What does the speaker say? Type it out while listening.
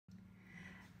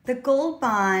The Gold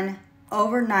Bond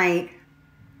Overnight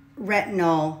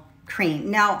Retinol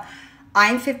Cream. Now,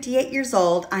 I'm 58 years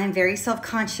old. I'm very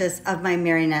self-conscious of my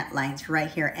marionette lines right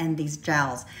here and these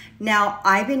gels. Now,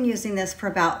 I've been using this for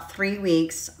about 3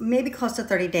 weeks, maybe close to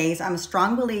 30 days. I'm a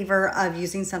strong believer of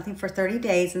using something for 30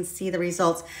 days and see the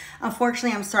results.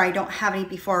 Unfortunately, I'm sorry, I don't have any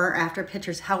before or after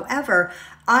pictures. However,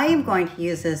 I am going to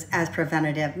use this as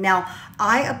preventative. Now,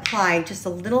 I apply just a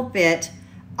little bit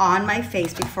on my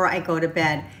face before I go to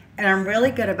bed. And I'm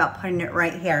really good about putting it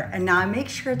right here. And now I make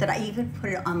sure that I even put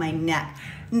it on my neck.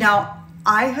 Now,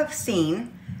 I have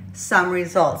seen some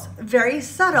results. Very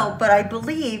subtle, but I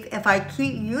believe if I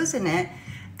keep using it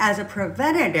as a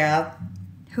preventative,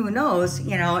 who knows,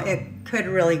 you know, it could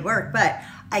really work. But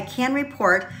I can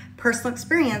report personal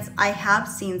experience. I have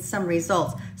seen some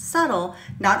results. Subtle,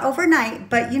 not overnight,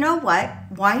 but you know what?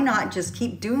 Why not just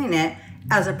keep doing it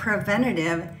as a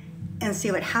preventative and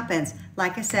see what happens?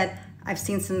 Like I said, I've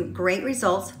seen some great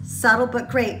results, subtle but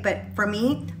great, but for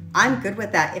me, I'm good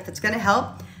with that. If it's gonna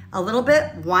help a little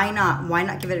bit, why not? Why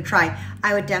not give it a try?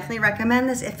 I would definitely recommend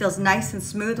this. It feels nice and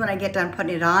smooth when I get done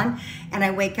putting it on and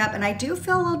I wake up, and I do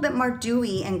feel a little bit more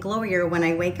dewy and glowier when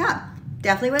I wake up.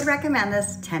 Definitely would recommend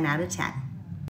this, 10 out of 10.